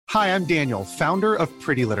Hi, I'm Daniel, founder of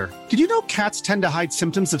Pretty Litter. Did you know cats tend to hide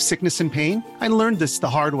symptoms of sickness and pain? I learned this the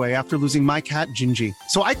hard way after losing my cat, Gingy.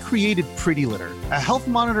 So I created Pretty Litter, a health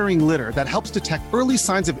monitoring litter that helps detect early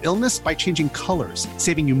signs of illness by changing colors,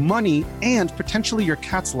 saving you money and potentially your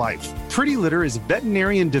cat's life. Pretty Litter is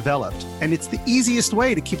veterinarian developed, and it's the easiest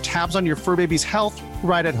way to keep tabs on your fur baby's health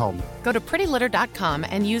right at home. Go to prettylitter.com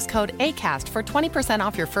and use code ACAST for 20%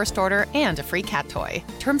 off your first order and a free cat toy.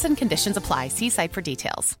 Terms and conditions apply. See site for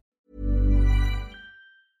details.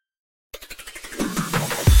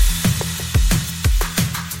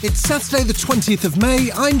 It's Saturday the 20th of May,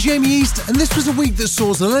 I'm Jamie East, and this was a week that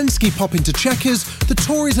saw Zelensky pop into checkers, the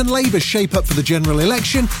Tories and Labour shape up for the general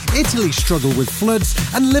election, Italy struggle with floods,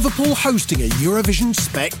 and Liverpool hosting a Eurovision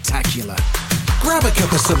spectacular. Grab a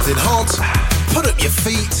cup of something hot, put up your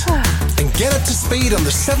feet, and get up to speed on the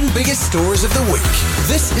 7 biggest stories of the week.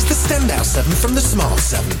 This is the Standout 7 from the Smart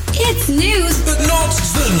 7. It's news, But not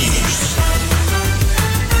the news.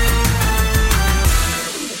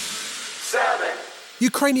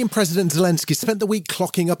 Ukrainian President Zelensky spent the week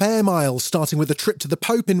clocking up air miles, starting with a trip to the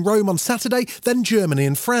Pope in Rome on Saturday, then Germany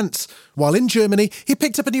and France. While in Germany, he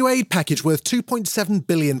picked up a new aid package worth £2.7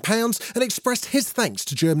 billion and expressed his thanks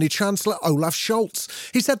to Germany Chancellor Olaf Scholz.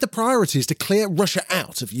 He said the priority is to clear Russia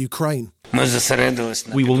out of Ukraine.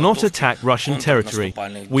 We will not attack Russian territory.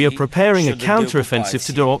 We are preparing a counter-offensive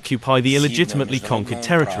to occupy the illegitimately conquered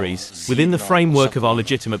territories within the framework of our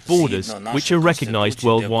legitimate borders, which are recognised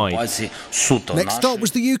worldwide. Next stop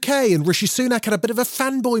was the UK, and Rishi Sunak had a bit of a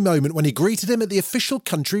fanboy moment when he greeted him at the official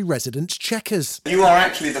country residence Chequers. You are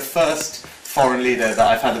actually the first foreign leader that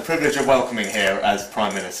I've had the privilege of welcoming here as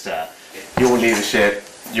Prime Minister. Your leadership,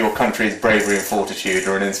 your country's bravery and fortitude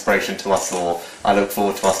are an inspiration to us all. I look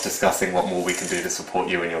forward to us discussing what more we can do to support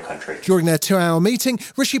you and your country. During their 2-hour meeting,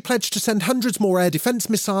 Rishi pledged to send hundreds more air defence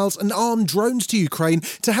missiles and armed drones to Ukraine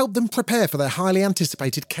to help them prepare for their highly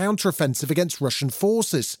anticipated counter-offensive against Russian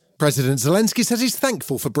forces. President Zelensky says he's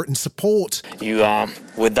thankful for Britain's support. You are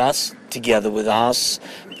with us, together with us,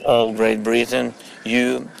 all Great Britain,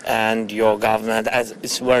 you and your government.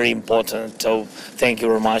 It's very important, so thank you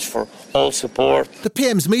very much for all support. The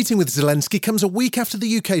PM's meeting with Zelensky comes a week after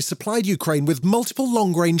the UK supplied Ukraine with multiple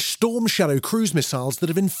long-range Storm Shadow cruise missiles that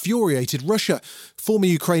have infuriated Russia. Former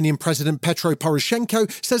Ukrainian President Petro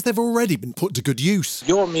Poroshenko says they've already been put to good use.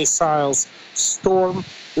 Your missiles, Storm,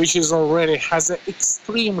 which is already has an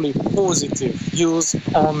extremely positive use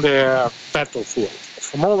on the battlefield.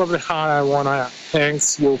 From all of the heart, I want to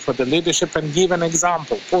thank you for the leadership and give an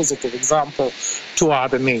example, positive example, to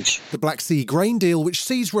other nations. The Black Sea grain deal, which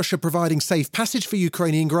sees Russia providing safe passage for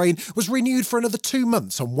Ukrainian grain, was renewed for another 2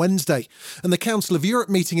 months on Wednesday. And the Council of Europe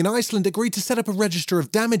meeting in Iceland agreed to set up a register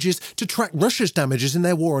of damages to track Russia's damages in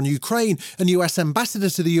their war on Ukraine. And US Ambassador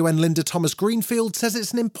to the UN, Linda Thomas-Greenfield, says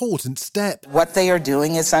it's an important step. What they are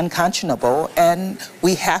doing is unconscionable, and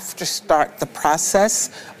we have to start the process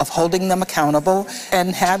of holding them accountable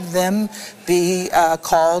and have them be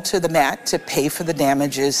called to the mat to pay for the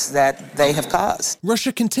damages that they have caused.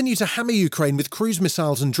 Russia continued to hammer Ukraine with cruise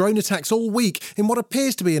missiles and drone attacks all week in what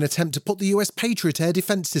appears to be an attempt to put the US Patriot air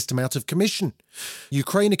defence system out of commission.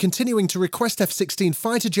 Ukraine are continuing to request F-16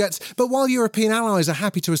 fighter jets, but while European allies are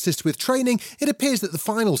happy to assist with training, it appears that the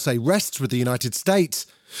final say rests with the United States.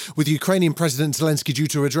 With Ukrainian President Zelensky due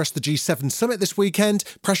to address the G7 summit this weekend,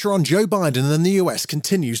 pressure on Joe Biden and the US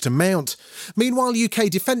continues to mount. Meanwhile, UK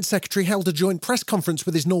Defence Secretary held a joint press conference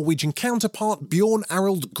with his Norwegian counterpart Bjorn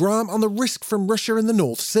Arild Gram on the risk from Russia in the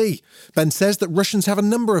North Sea. Ben says that Russians have a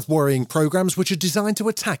number of worrying programmes which are designed to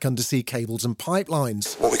attack undersea cables and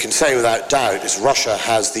pipelines. What we can say without doubt is Russia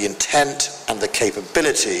has the intent and the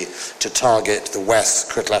capability to target the West's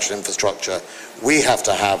critical national infrastructure. We have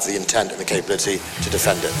to have the intent and the capability to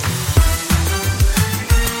defend it.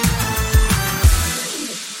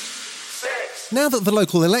 Now that the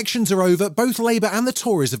local elections are over, both Labour and the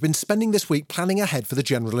Tories have been spending this week planning ahead for the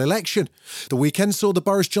general election. The weekend saw the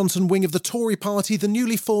Boris Johnson wing of the Tory party, the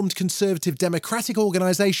newly formed Conservative Democratic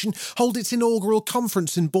Organisation, hold its inaugural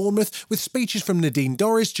conference in Bournemouth with speeches from Nadine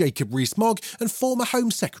Dorries, Jacob Rees-Mogg and former Home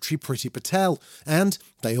Secretary Priti Patel. And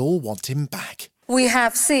they all want him back. We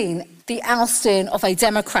have seen the ousting of a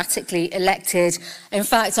democratically elected, in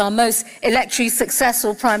fact, our most electorally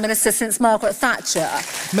successful Prime Minister since Margaret Thatcher.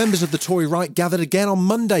 Members of the Tory right gathered again on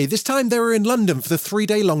Monday. This time they were in London for the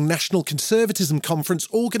 3-day-long National Conservatism Conference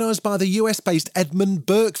organised by the US-based Edmund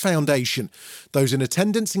Burke Foundation. Those in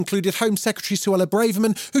attendance included Home Secretary Suella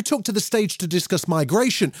Braverman, who took to the stage to discuss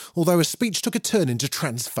migration, although her speech took a turn into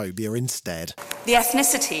transphobia instead. The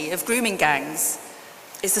ethnicity of grooming gangs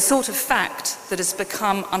is the sort of fact that has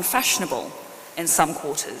become unfashionable in some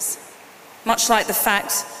quarters, much like the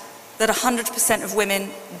fact that 100% of women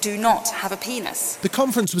do not have a penis. The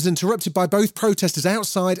conference was interrupted by both protesters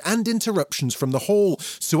outside and interruptions from the hall.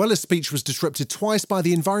 Suella's speech was disrupted twice by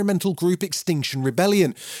the environmental group Extinction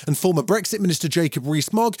Rebellion, and former Brexit Minister Jacob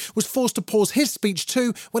Rees-Mogg was forced to pause his speech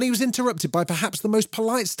too when he was interrupted by perhaps the most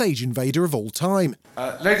polite stage invader of all time.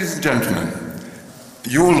 Ladies and gentlemen,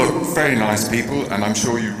 you all look very nice people, and I'm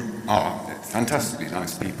sure you are fantastically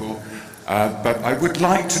nice people, but I would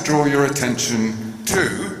like to draw your attention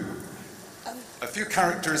to a few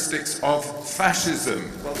characteristics of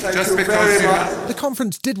fascism. Just because The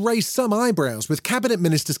conference did raise some eyebrows, with cabinet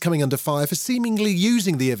ministers coming under fire for seemingly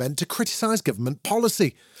using the event to criticise government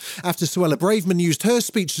policy. After Suella Braverman used her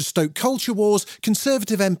speech to stoke culture wars,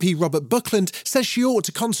 Conservative MP Robert Buckland says she ought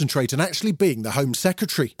to concentrate on actually being the Home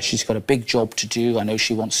Secretary. She's got a big job to do. I know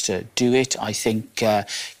she wants to do it. I think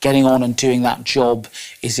getting on and doing that job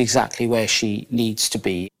is exactly where she needs to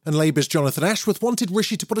be. And Labour's Jonathan Ashworth wanted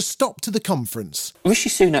Rishi to put a stop to the conference. Rishi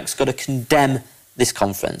Sunak's got to condemn this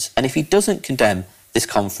conference, and if he doesn't condemn this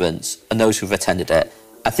conference and those who've attended it,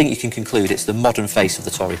 I think you can conclude it's the modern face of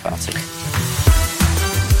the Tory party.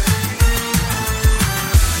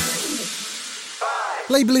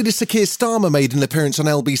 Labour leader Sir Keir Starmer made an appearance on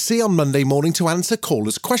LBC on Monday morning to answer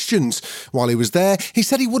callers' questions. While he was there, he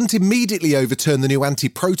said he wouldn't immediately overturn the new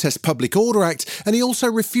Anti-Protest Public Order Act, and he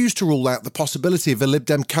also refused to rule out the possibility of a Lib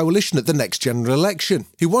Dem coalition at the next general election.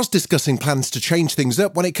 He was discussing plans to change things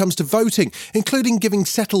up when it comes to voting, including giving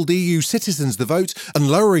settled EU citizens the vote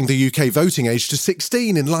and lowering the UK voting age to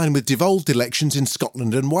 16 in line with devolved elections in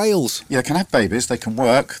Scotland and Wales. Yeah, they can have babies, they can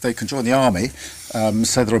work, they can join the army.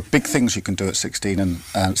 So there are big things you can do at 16 and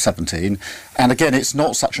 17. And again, it's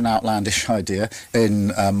not such an outlandish idea.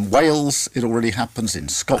 In Wales, it already happens. In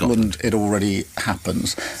Scotland, it already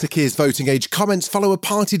happens. Sir Keir's voting age comments follow a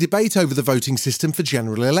party debate over the voting system for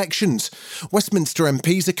general elections. Westminster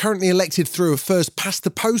MPs are currently elected through a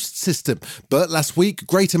first-past-the-post system. But last week,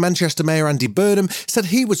 Greater Manchester Mayor Andy Burnham said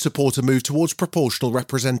he would support a move towards proportional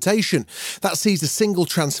representation. That sees a single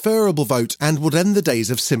transferable vote and would end the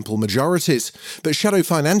days of simple majorities. But Shadow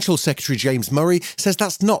Financial Secretary James Murray says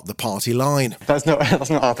that's not the party line. That's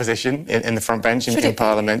not our position in the front bench in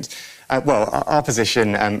Parliament. Our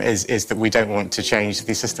position is that we don't want to change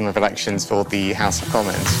the system of elections for the House of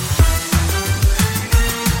Commons.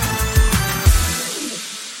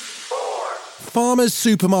 Farmers,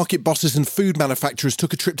 supermarket bosses and food manufacturers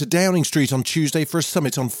took a trip to Downing Street on Tuesday for a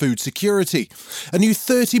summit on food security. A new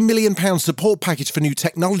 £30 million support package for new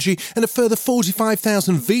technology and a further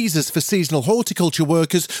 45,000 visas for seasonal horticulture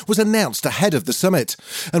workers was announced ahead of the summit.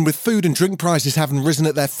 And with food and drink prices having risen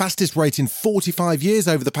at their fastest rate in 45 years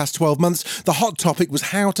over the past 12 months, the hot topic was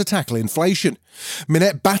how to tackle inflation.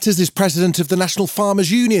 Minette Batters is president of the National Farmers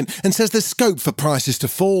Union and says there's scope for prices to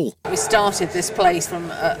fall. We started this place from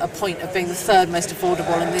a point of being the third most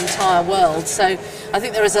affordable in the entire world, so I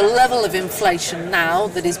think there is a level of inflation now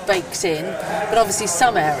that is baked in, but obviously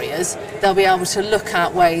some areas they'll be able to look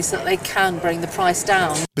at ways that they can bring the price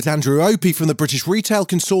down. But Andrew Opie from the British Retail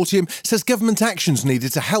Consortium says government actions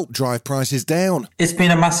needed to help drive prices down. It's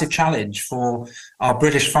been a massive challenge for our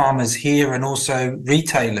British farmers here and also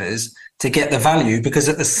retailers to get the value, because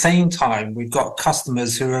at the same time we've got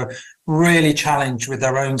customers who are really challenged with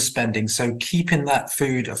their own spending. So keeping that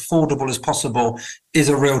food affordable as possible is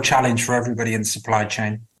a real challenge for everybody in the supply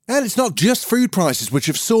chain. And it's not just food prices which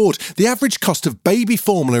have soared. The average cost of baby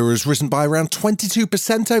formula has risen by around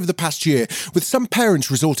 22% over the past year, with some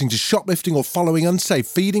parents resorting to shoplifting or following unsafe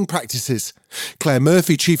feeding practices. Claire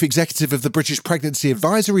Murphy, Chief Executive of the British Pregnancy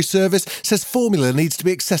Advisory Service, says formula needs to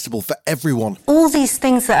be accessible for everyone. All these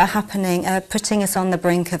things that are happening are putting us on the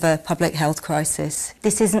brink of a public health crisis.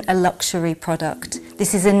 This isn't a luxury product.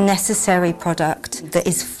 This is a necessary product that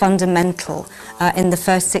is fundamental in the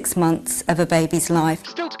first 6 months of a baby's life.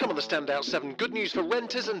 Still to come on the Standout 7, good news for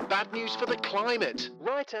renters and bad news for the climate,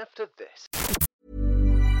 right after this.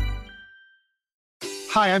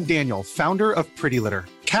 Hi, I'm Daniel, founder of Pretty Litter.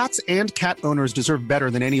 Cats and cat owners deserve better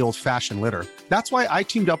than any old-fashioned litter. That's why I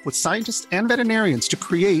teamed up with scientists and veterinarians to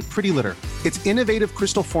create Pretty Litter. Its innovative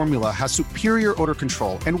crystal formula has superior odor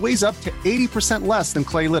control and weighs up to 80% less than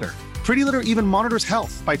clay litter. Pretty Litter even monitors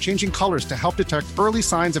health by changing colors to help detect early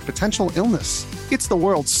signs of potential illness. It's the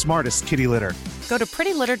world's smartest kitty litter. Go to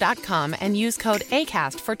prettylitter.com and use code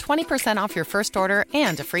ACAST for 20% off your first order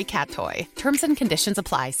and a free cat toy. Terms and conditions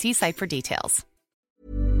apply. See site for details.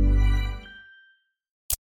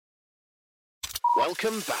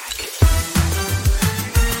 Welcome back.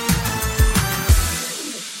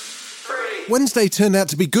 Wednesday turned out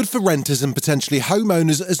to be good for renters and potentially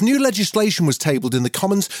homeowners as new legislation was tabled in the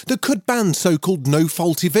Commons that could ban so-called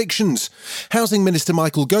no-fault evictions. Housing Minister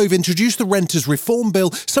Michael Gove introduced the Renters Reform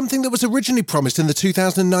Bill, something that was originally promised in the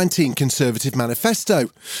 2019 Conservative manifesto.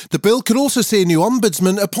 The bill could also see a new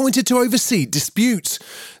ombudsman appointed to oversee disputes.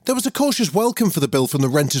 There was a cautious welcome for the bill from the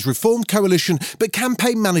Renters Reform Coalition, but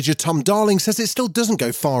campaign manager Tom Darling says it still doesn't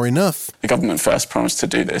go far enough. The government first promised to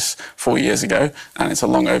do this 4 years ago, and it's a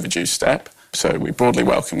long overdue step. So we broadly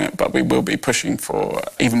welcome it, but we will be pushing for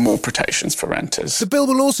even more protections for renters. The bill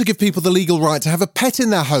will also give people the legal right to have a pet in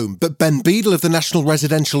their home, but Ben Beadle of the National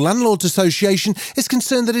Residential Landlords Association is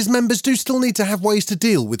concerned that his members do still need to have ways to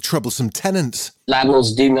deal with troublesome tenants.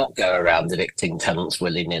 Landlords do not go around evicting tenants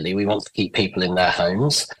willy-nilly. We want to keep people in their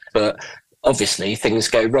homes, but obviously things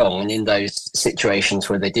go wrong, and in those situations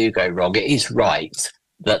where they do go wrong, it is right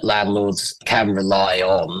that landlords can rely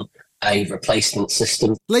on a replacement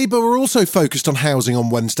system. Labour were also focused on housing on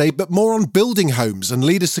Wednesday, but more on building homes, and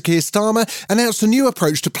leader Sir Keir Starmer announced a new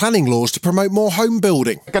approach to planning laws to promote more home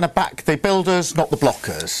building. We're going to back the builders, not the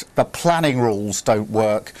blockers. The planning rules don't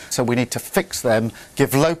work, so we need to fix them,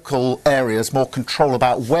 give local areas more control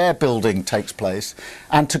about where building takes place,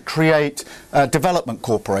 and to create development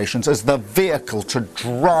corporations as the vehicle to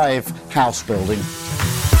drive house building.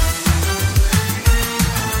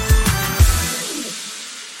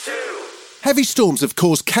 Heavy storms have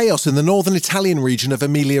caused chaos in the northern Italian region of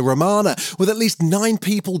Emilia-Romagna, with at least 9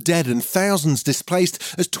 people dead and thousands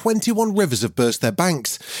displaced as 21 rivers have burst their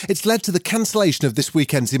banks. It's led to the cancellation of this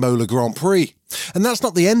weekend's Imola Grand Prix. And that's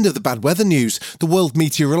not the end of the bad weather news. The World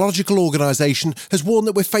Meteorological Organization has warned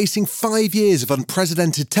that we're facing 5 years of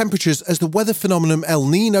unprecedented temperatures as the weather phenomenon El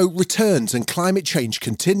Nino returns and climate change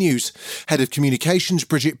continues. Head of Communications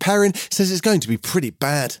Bridget Perrin says it's going to be pretty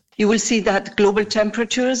bad. You will see that global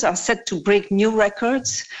temperatures are set to break new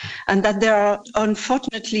records, and that there are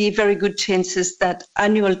unfortunately very good chances that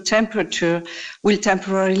annual temperature will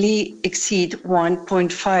temporarily exceed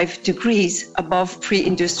 1.5 degrees above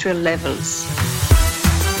pre-industrial levels.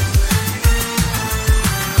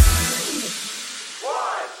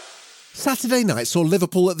 Saturday night saw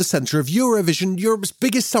Liverpool at the centre of Eurovision, Europe's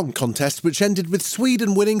biggest song contest, which ended with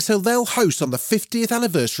Sweden winning, so they'll host on the 50th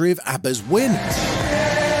anniversary of ABBA's win.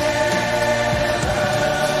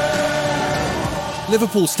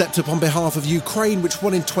 Liverpool stepped up on behalf of Ukraine, which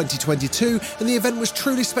won in 2022, and the event was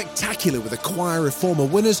truly spectacular with a choir of former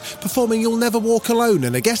winners performing You'll Never Walk Alone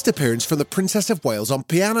and a guest appearance from the Princess of Wales on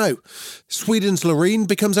piano. Sweden's Loreen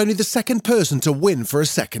becomes only the second person to win for a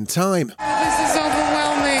second time. This is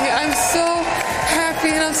overwhelming. I'm so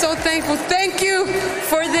happy and I'm so thankful. Thank you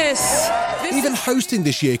for this. Even hosting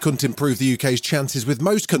this year couldn't improve the UK's chances, with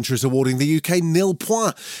most countries awarding the UK nil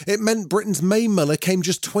points. It meant Britain's May Muller came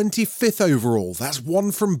just 25th overall. That's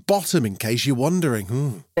one from bottom, in case you're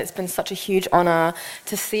wondering. It's been such a huge honour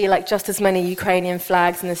to see just as many Ukrainian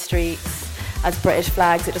flags in the streets as British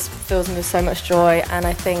flags. It just fills me with so much joy, and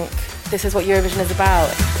I think this is what Eurovision is about.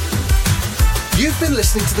 You've been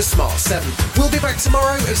listening to The Smart 7. We'll be back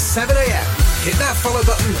tomorrow at 7 a.m. Hit that follow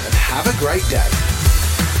button and have a great day.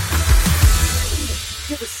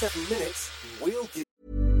 Give us 7 minutes, we'll give...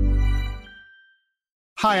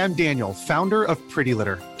 Hi, I'm Daniel, founder of Pretty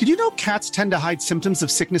Litter. Did you know cats tend to hide symptoms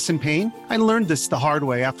of sickness and pain? I learned this the hard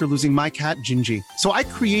way after losing my cat, Gingy. So I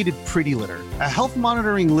created Pretty Litter, a health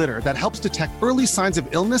monitoring litter that helps detect early signs of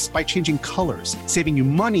illness by changing colors, saving you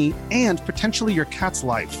money and potentially your cat's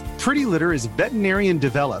life. Pretty Litter is veterinarian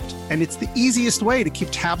developed, and it's the easiest way to keep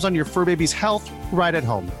tabs on your fur baby's health right at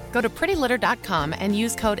home. Go to prettylitter.com and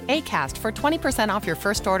use code ACAST for 20% off your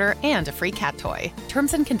first order and a free cat toy.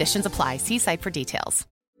 Terms and conditions apply. See site for details.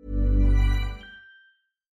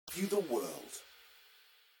 View the world.